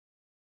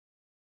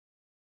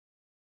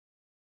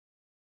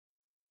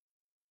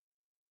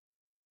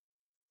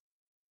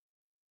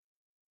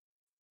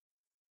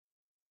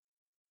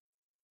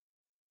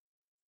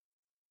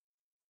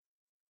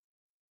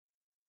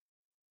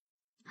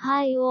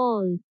Hi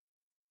all.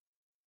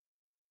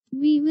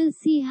 We will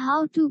see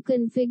how to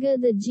configure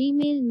the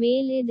Gmail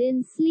Mail ID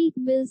in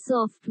Sleekbill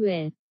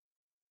software.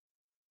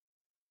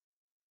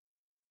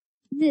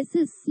 This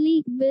is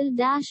Sleekbill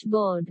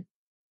dashboard.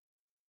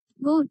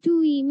 Go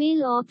to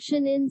email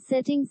option in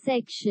settings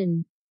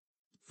section.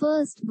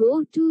 First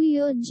go to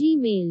your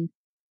Gmail.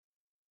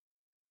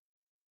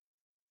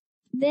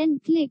 Then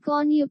click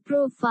on your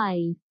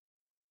profile.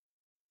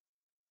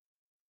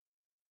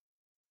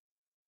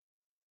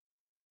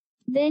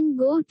 Then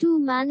go to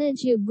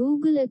manage your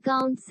Google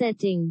account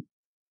setting.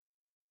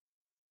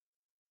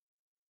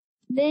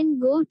 Then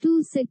go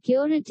to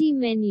security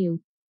menu.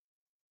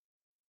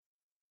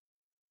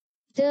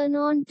 Turn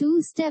on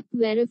two-step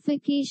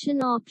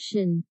verification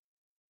option.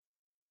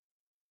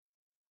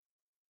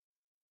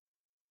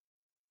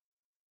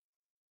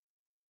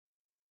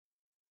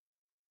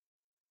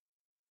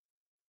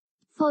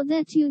 For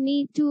that you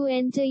need to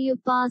enter your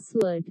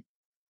password.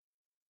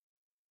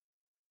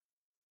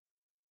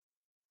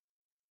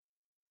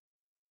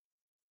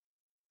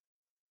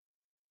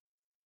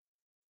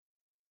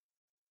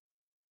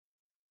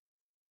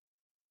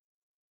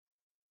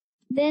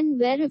 Then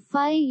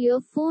verify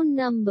your phone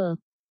number.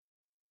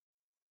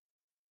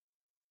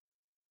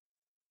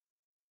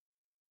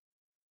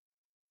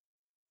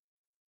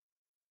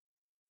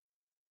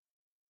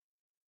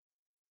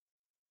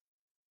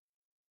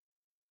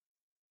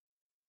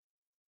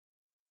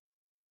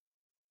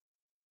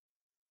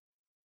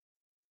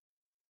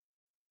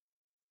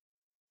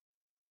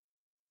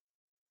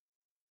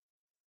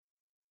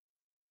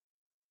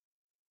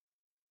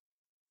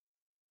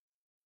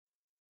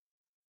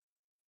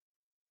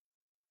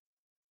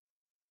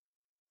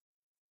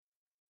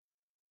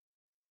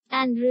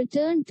 And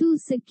return to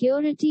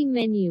security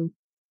menu.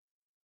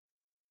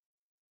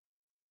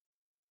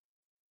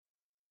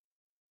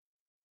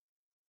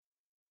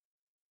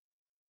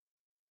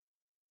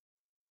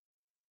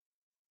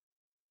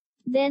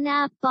 Then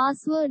app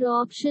password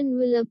option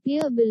will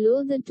appear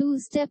below the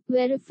two-step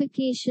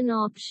verification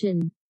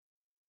option.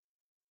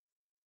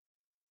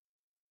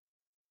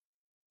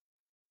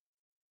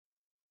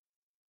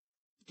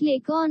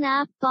 Click on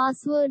app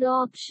password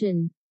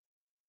option.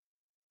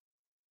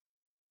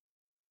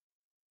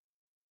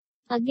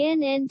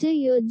 Again enter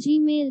your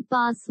Gmail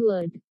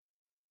password.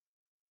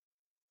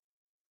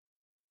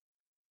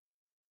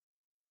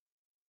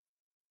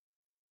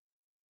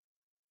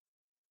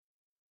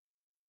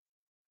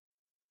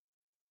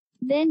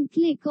 Then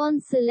click on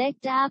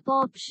select app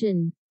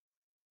option.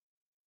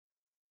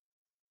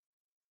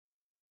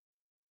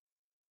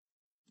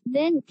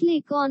 Then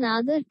click on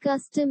other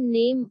custom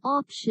name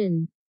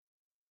option.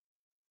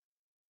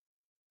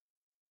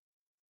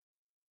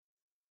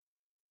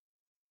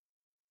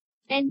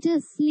 Enter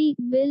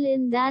Sleekbill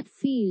in that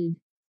field.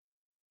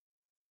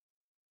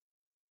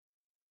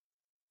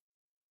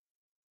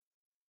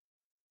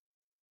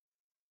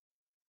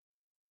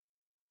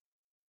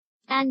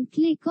 And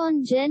click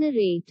on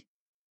generate.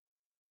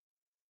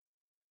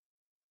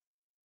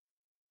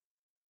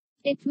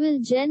 It will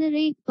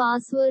generate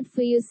password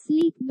for your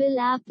Sleekbill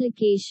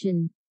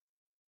application.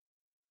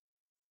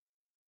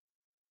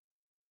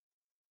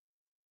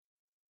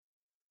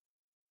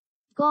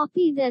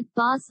 Copy that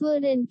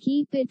password and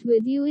keep it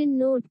with you in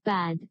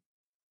Notepad.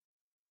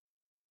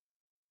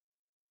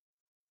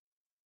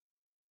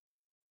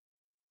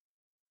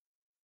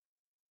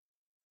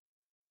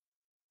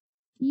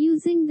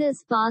 Using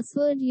this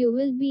password you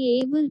will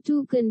be able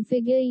to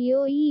configure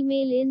your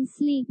email in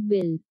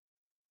Sleekbill.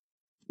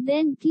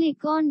 Then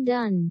click on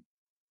Done.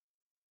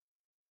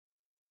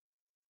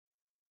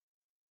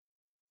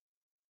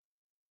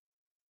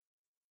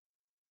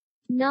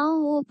 Now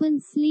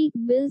open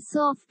Sleekbill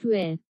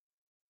software.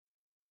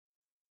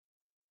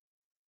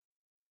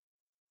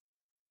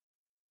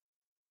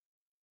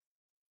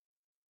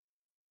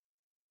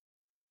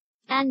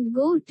 And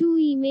go to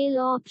email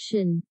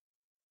option.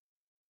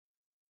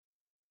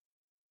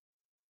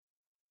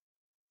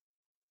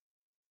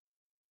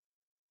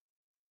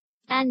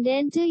 And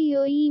enter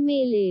your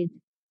email ID.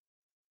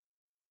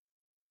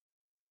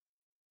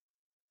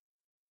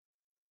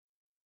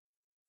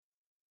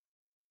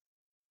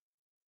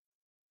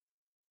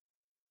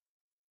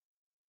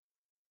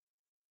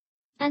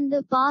 And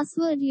the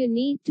password you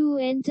need to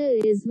enter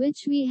is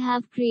which we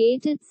have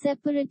created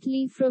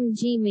separately from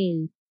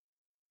Gmail.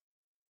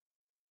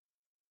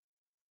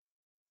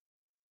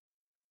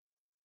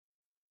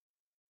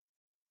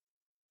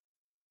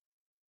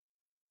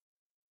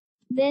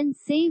 Then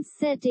save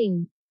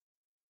setting.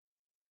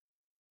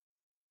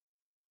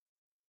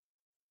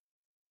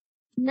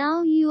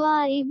 Now you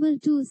are able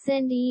to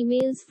send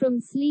emails from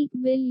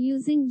Sleekbill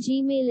using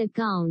Gmail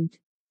account.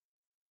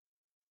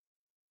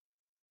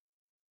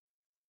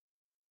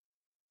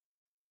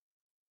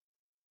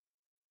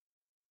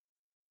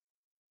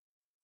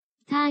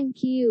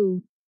 Thank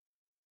you.